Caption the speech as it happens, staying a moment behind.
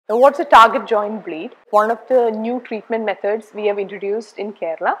Now, what's a target joint bleed? One of the new treatment methods we have introduced in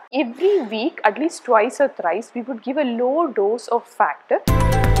Kerala. Every week, at least twice or thrice, we would give a low dose of factor.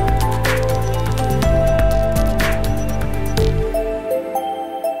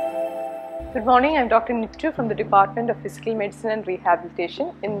 Good morning, I'm Dr. Nittu from the Department of Physical Medicine and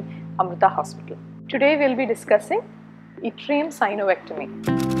Rehabilitation in Amrita Hospital. Today we will be discussing Yttrium Synovectomy.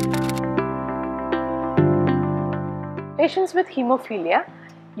 Patients with haemophilia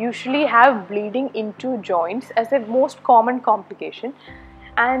usually have bleeding into joints as the most common complication,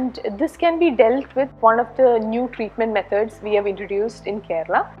 and this can be dealt with one of the new treatment methods we have introduced in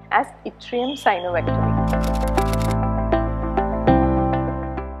Kerala as Yttrium Synovectomy.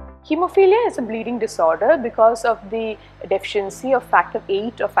 Haemophilia is a bleeding disorder because of the deficiency of factor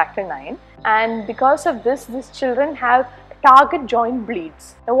 8 or factor 9, and because of this, these children have target joint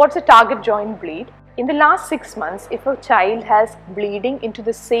bleeds. Now, what's a target joint bleed? In the last 6 months, if a child has bleeding into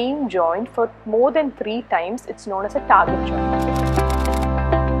the same joint for more than 3 times, it's known as a target joint bleed.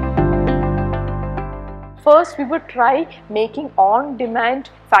 First, we would try making on-demand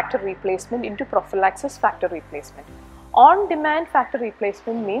factor replacement into prophylaxis factor replacement. On-demand factor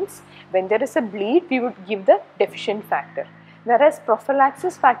replacement means when there is a bleed, we would give the deficient factor. Whereas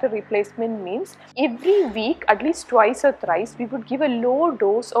prophylaxis factor replacement means every week, at least twice or thrice, we would give a low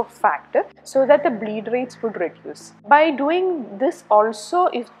dose of factor so that the bleed rates would reduce. By doing this also,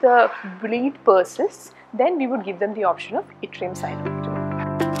 if the bleed persists, then we would give them the option of Yttrium Synovectomy.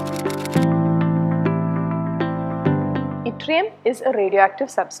 Yttrium is a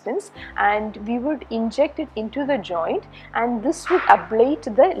radioactive substance, and we would inject it into the joint, and this would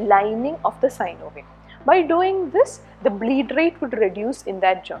ablate the lining of the synovium. By doing this, the bleed rate would reduce in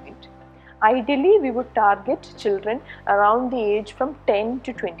that joint. Ideally, we would target children around the age from 10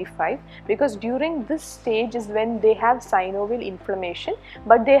 to 25, because during this stage is when they have synovial inflammation,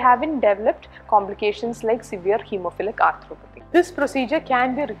 but they haven't developed complications like severe hemophilic arthropathy. This procedure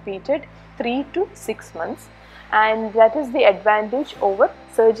can be repeated 3 to 6 months, and that is the advantage over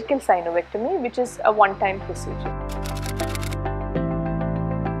surgical synovectomy, which is a one-time procedure.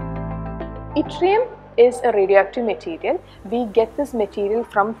 Yttrium is a radioactive material. We get this material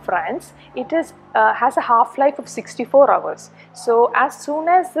from France. It has a half-life of 64 hours. So as soon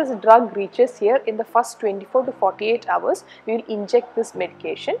as this drug reaches here, in the first 24 to 48 hours, we will inject this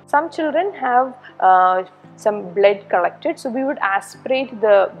medication. Some children have some blood collected, so we would aspirate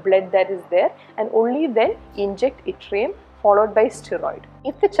the blood that is there and only then inject yttrium, followed by steroid.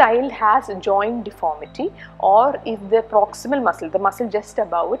 If the child has a joint deformity, or if the proximal muscle, the muscle just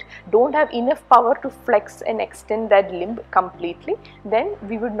above it, don't have enough power to flex and extend that limb completely, then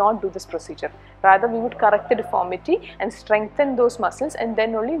we would not do this procedure. Rather, we would correct the deformity and strengthen those muscles and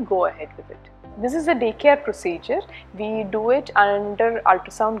then only go ahead with it. This is a daycare procedure. We do it under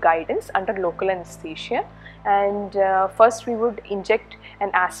ultrasound guidance, under local anesthesia, and first we would inject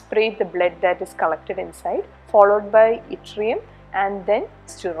and aspirate the blood that is collected inside, followed by yttrium and then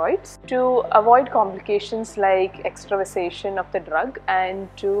steroids. To avoid complications like extravasation of the drug and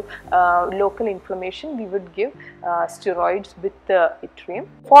to local inflammation, we would give steroids with the yttrium.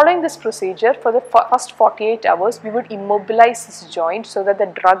 Following this procedure, for the first 48 hours, we would immobilize this joint so that the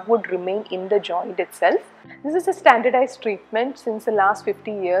drug would remain in the joint itself. This is a standardized treatment since the last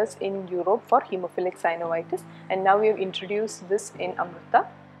 50 years in Europe for hemophilic synovitis, and now we have introduced this in Amrita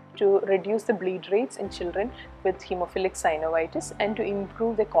to reduce the bleed rates in children with hemophilic synovitis and to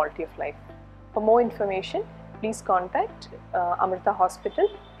improve their quality of life. For more information, please contact Amrita Hospital,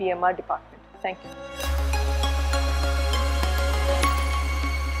 PMR department. Thank you.